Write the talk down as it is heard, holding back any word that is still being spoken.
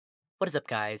What is up,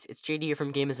 guys? It's JD here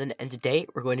from Gamazin, and today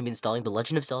we're going to be installing The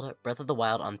Legend of Zelda Breath of the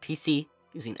Wild on PC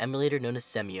using an emulator known as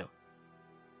Cemu.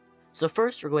 So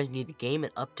first, we're going to need the game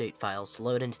and update files to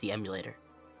load into the emulator.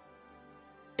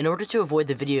 In order to avoid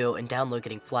the video and download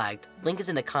getting flagged, the link is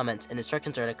in the comments and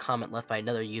instructions are in a comment left by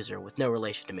another user with no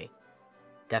relation to me.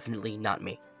 Definitely not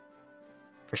me.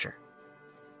 For sure.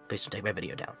 Please don't take my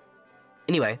video down.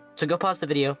 Anyway, so go pause the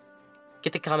video,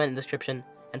 get the comment in the description,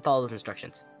 and follow those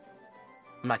instructions.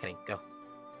 I'm not kidding, go.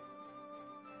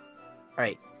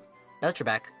 Alright, now that you're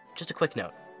back, just a quick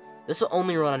note. This will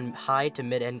only run on high to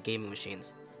mid-end gaming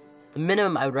machines. The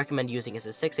minimum I would recommend using is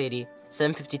a 680,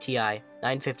 750 Ti,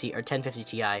 950, or 1050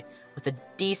 Ti with a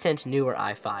decent newer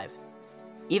i5.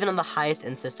 Even on the highest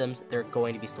end systems, there are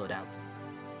going to be slowdowns.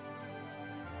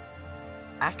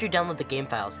 After you download the game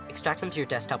files, extract them to your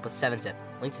desktop with 7-zip,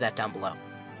 link to that down below.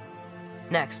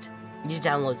 Next, you need to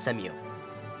download Cemu.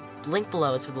 The link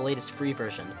below is for the latest free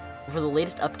version, or for the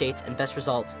latest updates and best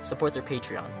results, support their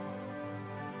Patreon.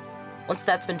 Once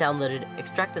that's been downloaded,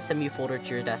 extract the Cemu folder to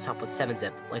your desktop with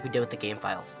 7-zip, like we did with the game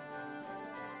files.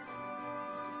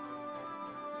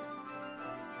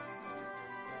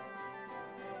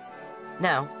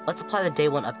 Now, let's apply the day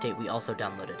 1 update we also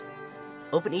downloaded.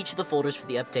 Open each of the folders for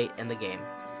the update and the game.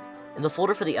 In the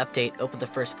folder for the update, open the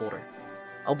first folder.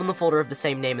 Open the folder of the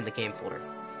same name in the game folder.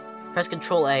 Press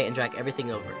Ctrl A and drag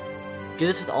everything over. Do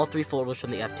this with all 3 folders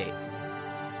from the update.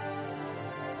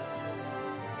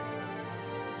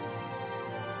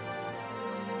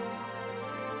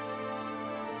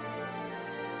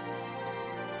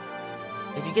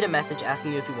 If you get a message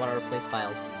asking you if you want to replace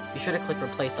files, be sure to click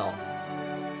Replace All.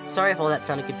 Sorry if all that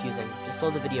sounded confusing, just slow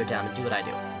the video down and do what I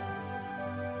do.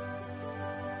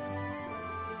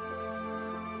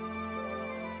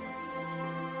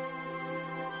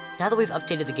 Now that we've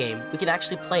updated the game, we can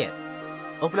actually play it.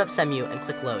 Open up Cemu and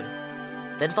click Load.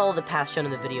 Then follow the path shown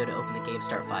in the video to open the game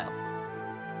start file.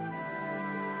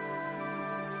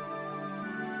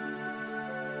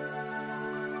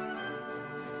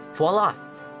 Voila!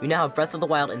 We now have Breath of the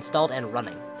Wild installed and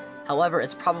running. However,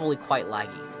 it's probably quite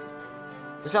laggy.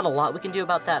 There's not a lot we can do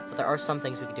about that, but there are some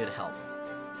things we can do to help.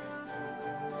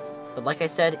 But like I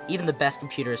said, even the best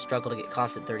computers struggle to get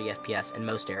constant 30 FPS in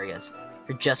most areas.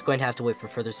 You're just going to have to wait for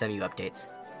further Cemu updates.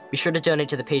 Be sure to donate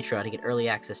to the Patreon to get early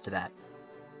access to that.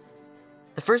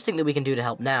 The first thing that we can do to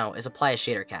help now is apply a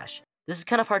shader cache. This is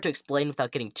kind of hard to explain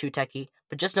without getting too techy,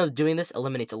 but just know that doing this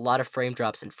eliminates a lot of frame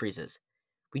drops and freezes.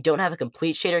 We don't have a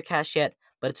complete shader cache yet,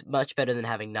 but it's much better than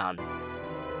having none.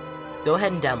 Go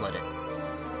ahead and download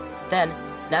it. Then,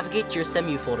 navigate to your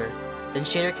Cemu folder, then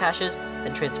shader caches,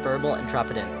 then transferable, and drop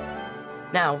it in.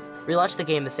 Now, relaunch the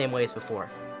game the same way as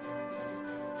before.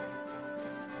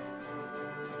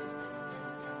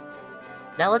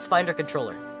 Now let's find our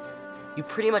controller. You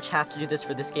pretty much have to do this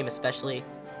for this game especially.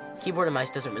 Keyboard and mouse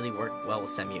doesn't really work well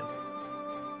with Cemu.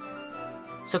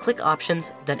 So click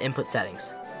Options, then Input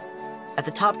Settings. At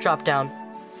the top drop-down,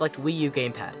 select Wii U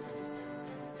Gamepad.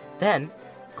 Then,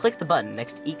 click the button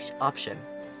next to each option,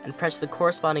 and press the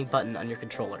corresponding button on your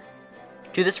controller.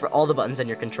 Do this for all the buttons on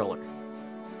your controller.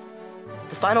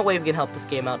 The final way we can help this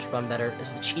game out to run better is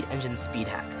with Cheat Engine's Speed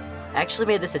Hack. I actually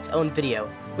made this its own video,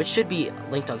 which should be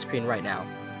linked on screen right now.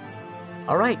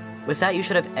 Alright, with that you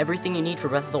should have everything you need for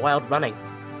Breath of the Wild running.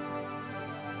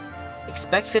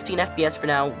 Expect 15 FPS for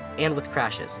now, and with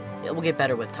crashes. It will get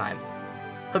better with time.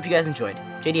 Hope you guys enjoyed.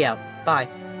 JD out. Bye.